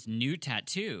this new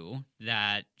tattoo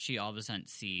that she all of a sudden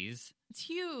sees. It's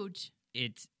huge.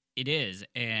 It is,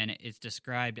 and it's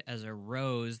described as a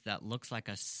rose that looks like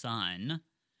a sun,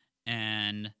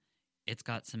 and it's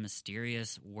got some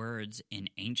mysterious words in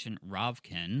ancient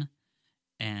Ravkan,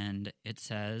 and it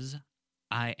says,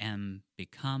 "I am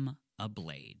become a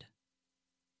blade."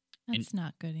 That's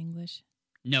not good English.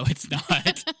 No, it's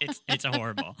not. it's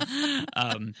horrible.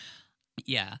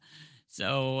 Yeah.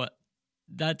 So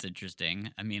that's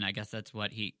interesting. I guess that's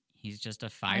what he's just a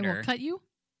fighter. I will cut you?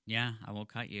 Yeah, I will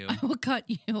cut you. I will cut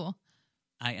you.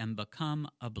 I am become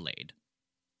a blade.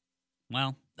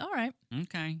 Well. All right.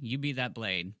 Okay, you be that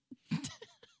blade.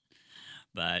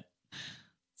 But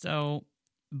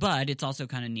it's also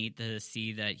kind of neat to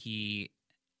see that he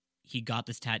got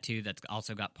this tattoo that's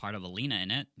also got part of Alina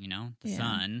in it, the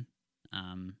sun.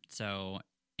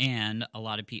 And a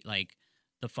lot of people, like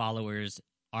the followers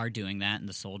are doing that, and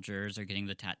the soldiers are getting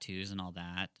the tattoos and all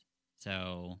that.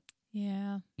 So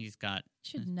Yeah. he's got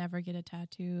Should never get a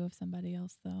tattoo of somebody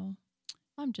else, though.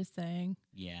 I'm just saying.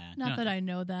 yeah. Not that I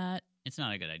know that. It's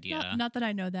not a good idea. Not that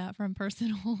I know that from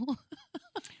personal.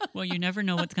 Well, you never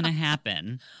know what's going to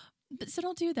happen. But so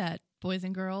don't do that, boys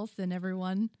and girls and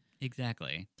everyone.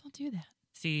 Exactly. Don't do that.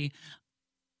 See,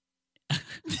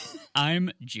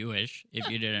 I'm Jewish, if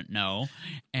you didn't know.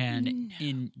 And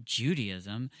in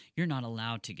Judaism, you're not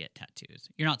allowed to get tattoos.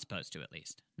 You're not supposed to, at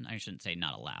least. I shouldn't say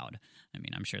not allowed. I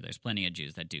mean, I'm sure there's plenty of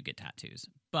Jews that do get tattoos.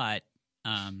 But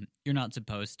you're not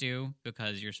supposed to,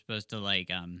 because you're supposed to,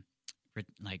 like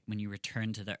when you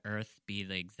return to the earth, be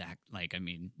the exact,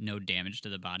 no damage to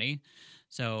the body.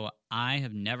 So I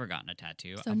have never gotten a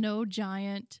tattoo. So no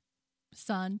giant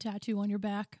sun tattoo on your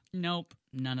back? Nope,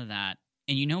 none of that.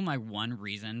 And you know my one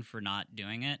reason for not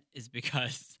doing it is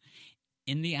because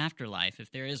in the afterlife,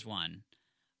 if there is one,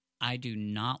 I do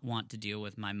not want to deal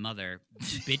with my mother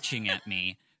bitching at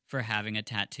me for having a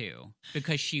tattoo,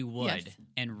 because she would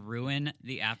and ruin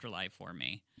the afterlife for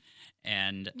me.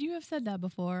 And you have said that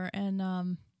before,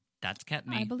 and that's kept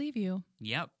me. I believe you.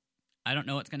 Yep. I don't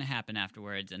know what's going to happen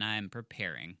afterwards, and I am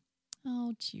preparing.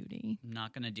 Oh, Judy. I'm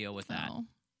not going to deal with that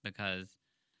because,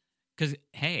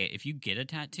 hey, if you get a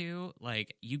tattoo,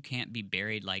 like, you can't be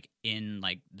buried, like, in,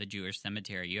 like, the Jewish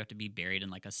cemetery. You have to be buried in,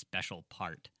 like, a special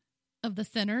part. Of the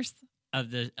sinners?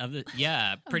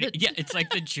 Yeah, it's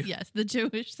like the the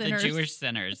Jewish sinners. The Jewish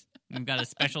sinners. We've got a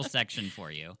special section for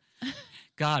you.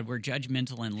 God, we're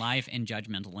judgmental in life and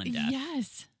judgmental in death.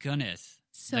 Yes. Goodness.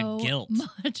 So the guilt.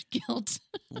 Much guilt.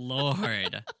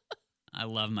 Lord. I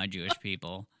love my Jewish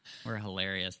people. We're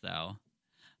hilarious, though.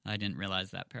 I didn't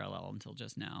realize that parallel until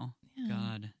just now. Yeah.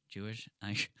 God, Jewish.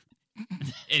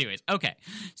 Anyways, okay.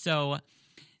 So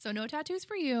no tattoos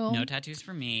for you. No tattoos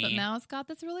for me. But Mal's got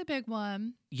this really big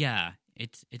one. Yeah,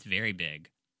 it's very big.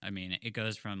 I mean, it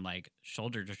goes from, like,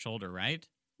 shoulder to shoulder, right?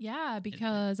 Yeah,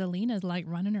 because Alina's, like,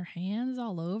 running her hands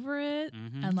all over it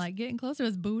and, like, getting close to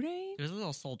his booty. It was a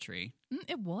little sultry.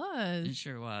 It was. It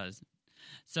sure was.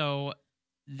 So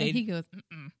and he goes,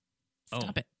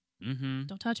 stop it. Mm-hmm.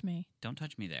 Don't touch me. Don't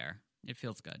touch me there. It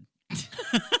feels good.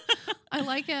 I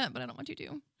like it, but I don't want you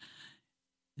to.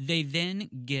 They then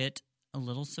get a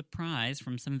little surprise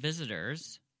from some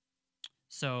visitors.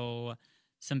 So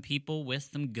some people with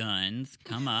some guns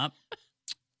come up.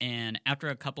 And after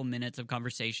a couple minutes of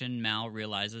conversation, Mal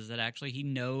realizes that actually he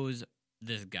knows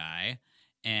this guy,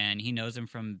 and he knows him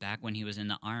from back when he was in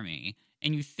the army.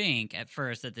 And you think at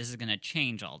first that this is going to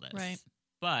change all this. Right.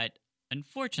 But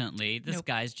unfortunately, this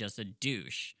guy's just a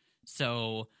douche.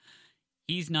 So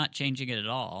he's not changing it at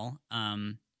all.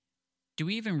 Do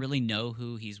we even really know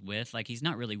who he's with? Like, he's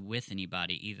not really with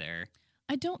anybody either.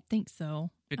 I don't think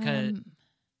so. Because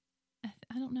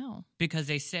I don't know. Because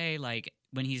they say, like,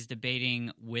 when he's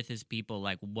debating with his people,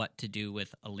 like, what to do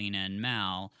with Alina and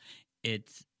Mal,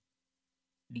 it's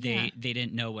they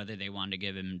didn't know whether they wanted to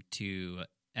give him to.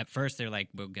 At first, they're like,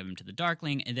 we'll give him to the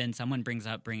Darkling, and then someone brings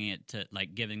up bringing it to,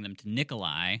 like, giving them to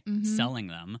Nikolai, selling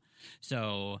them.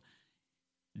 So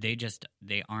they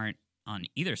aren't on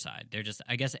either side. They're just,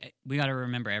 I guess we got to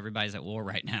remember everybody's at war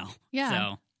right now. Yeah.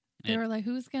 So they were like,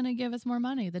 who's going to give us more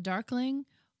money, the Darkling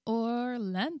or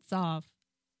Lantsov?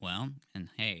 Well, and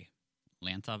hey,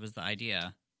 Lantsov is the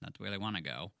idea. That's where they want to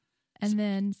go. And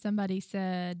then somebody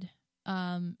said,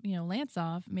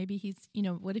 Lantsov, maybe he's,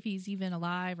 what if he's even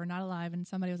alive or not alive? And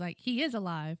somebody was like, he is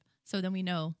alive. So then we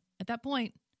know at that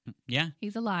point,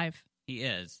 he's alive. He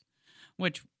is,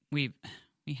 which we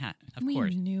had, of we course.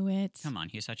 We knew it. Come on,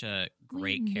 he's such a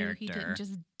great character. He didn't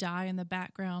just die in the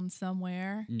background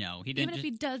somewhere. No, he didn't. Even if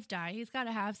he does die, he's got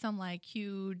to have some, like,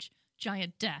 huge,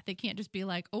 giant death. It can't just be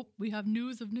like, oh, we have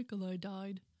news of Nikolai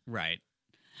died. Right.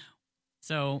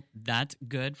 So that's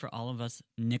good for all of us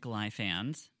Nikolai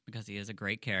fans because he is a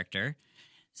great character.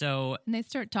 So and they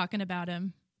start talking about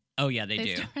him. Oh yeah, they do.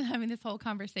 They start having this whole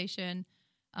conversation.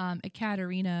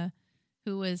 Ekaterina,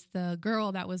 who was the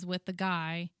girl that was with the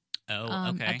guy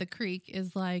at the creek,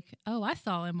 is like, "Oh, I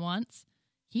saw him once.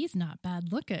 He's not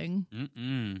bad looking."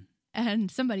 Mm-mm.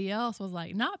 And somebody else was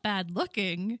like, "Not bad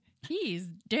looking. He's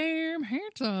damn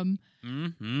handsome."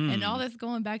 Mm-hmm. And all this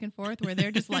going back and forth where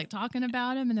they're just like talking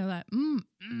about him and they're like,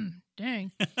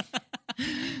 dang.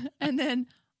 And then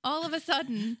all of a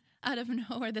sudden, out of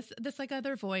nowhere, this like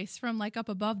other voice from like up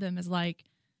above them is like,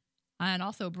 and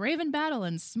also brave in battle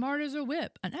and smart as a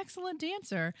whip, an excellent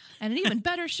dancer, and an even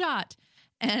better shot.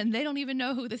 And they don't even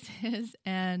know who this is.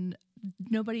 And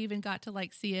nobody even got to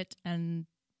like see it. And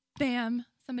bam,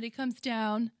 somebody comes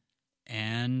down.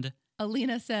 And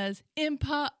Alina says,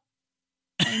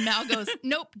 And Mal goes,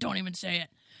 nope, don't even say it.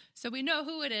 So we know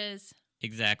who it is.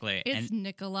 Exactly. It's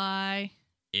Nikolai.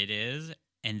 It is.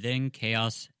 And then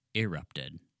chaos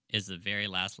erupted is the very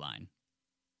last line.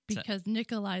 Because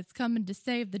Nikolai's coming to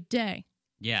save the day.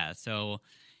 Yeah, so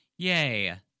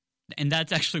yay. And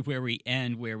that's actually where we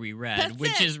end where we read, That's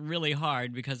which it. is really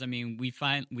hard because, I mean,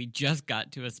 we just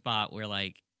got to a spot where,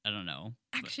 like, I don't know.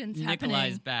 Action's Nikolai's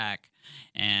happening. back,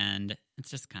 and it's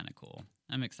just kind of cool.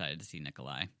 I'm excited to see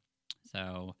Nikolai.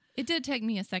 So It did take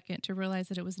me a second to realize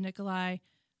that it was Nikolai,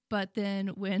 but then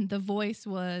when the voice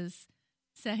was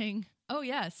saying, oh,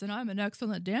 yes, and I'm an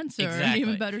excellent dancer, and Exactly.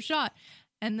 even better shot.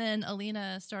 And then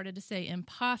Alina started to say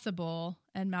impossible,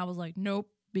 and Mal was like, nope,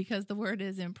 because the word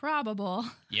is improbable.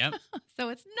 yep. So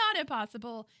it's not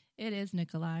impossible. It is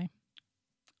Nikolai.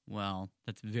 Well,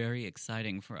 that's very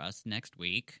exciting for us next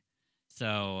week.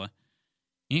 So,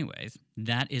 anyways,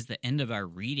 that is the end of our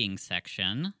reading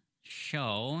section.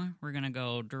 So, we're going to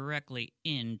go directly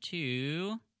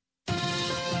into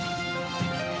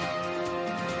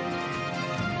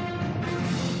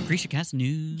GrishaCast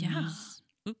News. Yeah.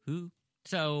 Woo-hoo.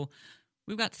 So,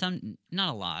 we've got some, not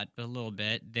a lot, but a little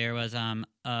bit. There was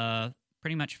a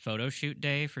pretty much photo shoot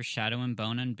day for Shadow and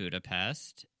Bone in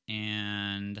Budapest,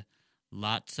 and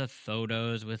lots of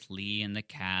photos with Lee and the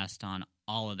cast on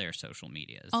all of their social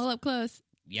medias. All up close.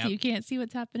 Yep. So you can't see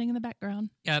what's happening in the background.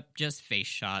 Yep, just face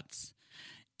shots.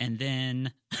 And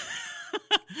then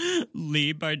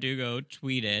Lee Bardugo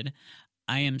tweeted,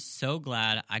 I am so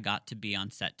glad I got to be on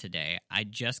set today. I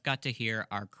just got to hear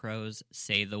our crows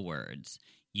say the words.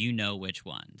 You know which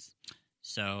ones.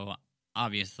 So,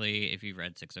 obviously, if you've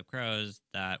read Six of Crows,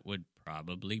 that would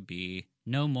probably be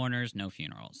no mourners, no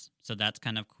funerals. So that's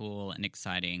kind of cool and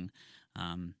exciting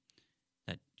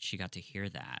that she got to hear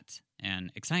that.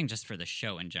 And exciting just for the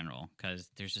show in general, because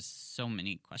there's just so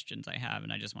many questions I have,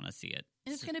 and I just want to see it.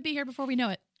 And it's going to be here before we know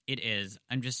it. It is.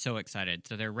 I'm just so excited.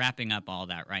 So they're wrapping up all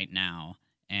that right now,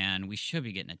 and we should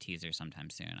be getting a teaser sometime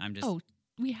soon. I'm just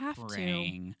We have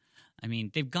praying. I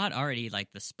mean, they've got already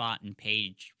like the spot and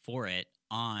page for it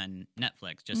on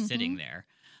Netflix, just sitting there.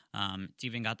 It's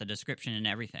even got the description and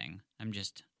everything.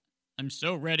 I'm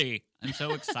so ready. I'm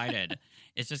so excited.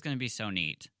 It's just going to be so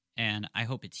neat. And I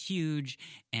hope it's huge,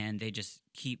 and they just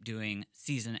keep doing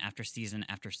season after season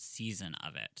after season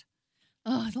of it.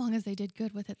 Oh, as long as they did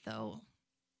good with it, though.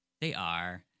 They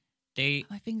are. They,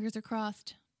 My fingers are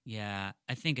crossed. yeah,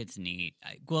 I think it's neat.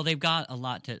 Well, they've got a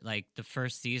lot to, like, the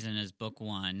first season is book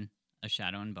 1 of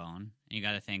Shadow and Bone. And you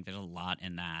got to think there's a lot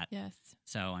in that. Yes.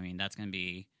 So, I mean, that's going to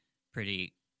be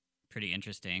pretty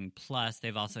interesting. Plus,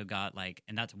 they've also got, like,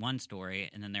 and that's one story,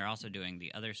 and then they're also doing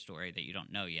the other story that you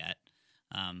don't know yet.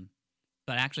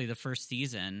 But actually, the first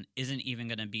season isn't even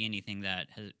going to be anything that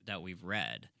we've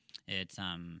read. It's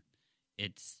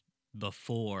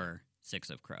before Six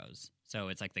of Crows, so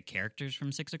it's like the characters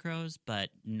from Six of Crows, but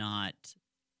not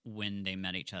when they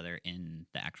met each other in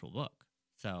the actual book.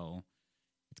 So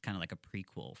it's kind of like a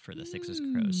prequel for the Six of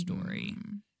Crows story.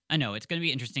 I know it's going to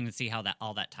be interesting to see how that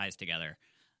all that ties together.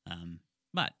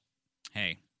 But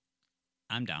hey,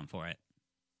 I'm down for it.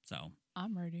 So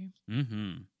I'm ready.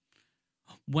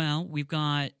 Well, we've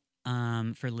got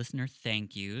for listener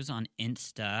thank yous on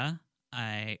Insta.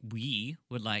 We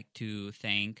would like to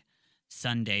thank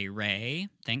Sunday Ray,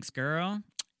 thanks girl,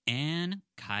 and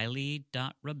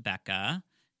Kylie.Rebecca.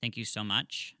 Thank you so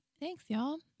much. Thanks,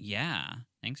 y'all. Yeah,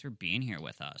 thanks for being here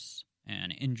with us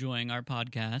and enjoying our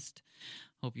podcast.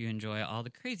 Hope you enjoy all the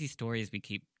crazy stories we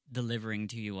keep delivering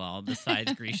to you all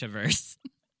besides Grishaverse.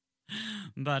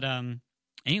 But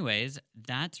anyways,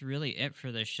 that's really it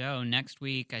for the show. Next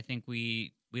week, I think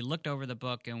we looked over the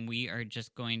book, and we are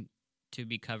just going to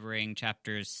be covering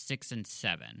chapters 6 and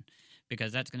 7,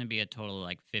 because that's going to be a total of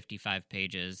like 55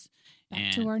 pages.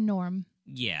 Back to our norm.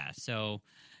 Yeah, so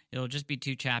it'll just be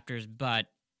 2 chapters, but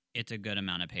it's a good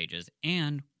amount of pages.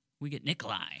 And we get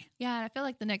Nikolai. Yeah, I feel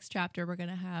like the next chapter we're going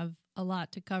to have a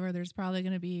lot to cover. There's probably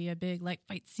going to be a big like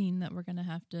fight scene that we're going to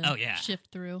have to shift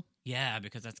through. Yeah,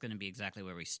 because that's going to be exactly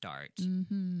where we start.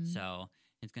 Mm-hmm. So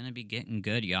it's going to be getting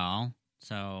good, y'all.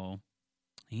 So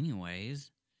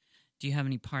anyways, do you have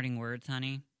any parting words,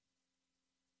 honey?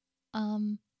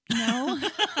 No.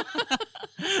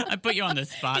 I put you on the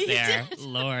spot You there. did.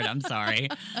 Lord, I'm sorry.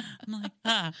 I'm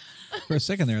like, For a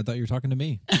second there, I thought you were talking to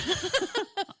me.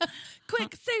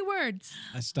 Quick, say words.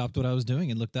 I stopped what I was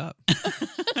doing and looked up.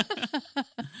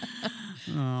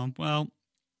 Oh, well,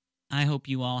 I hope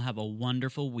you all have a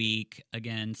wonderful week.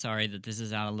 Again, sorry that this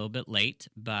is out a little bit late,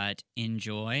 but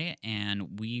enjoy,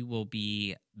 and we will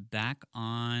be back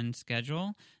on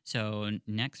schedule. So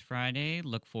next Friday,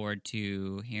 look forward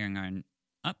to hearing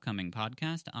upcoming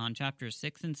podcast on chapters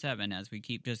 6 and 7 as we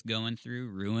keep just going through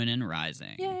Ruin and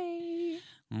Rising. Yay!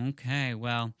 Okay,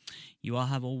 well, you all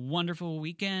have a wonderful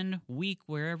week,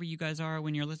 wherever you guys are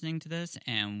when you're listening to this,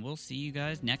 and we'll see you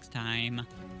guys next time.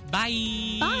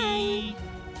 Bye! Bye!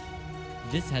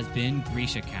 This has been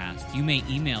GrishaCast. You may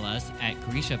email us at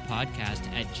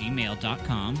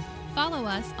grishapodcast@gmail.com. Follow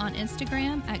us on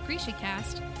Instagram at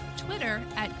GrishaCast, Twitter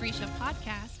at Grisha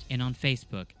Podcast, and on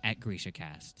Facebook at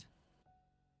GrishaCast.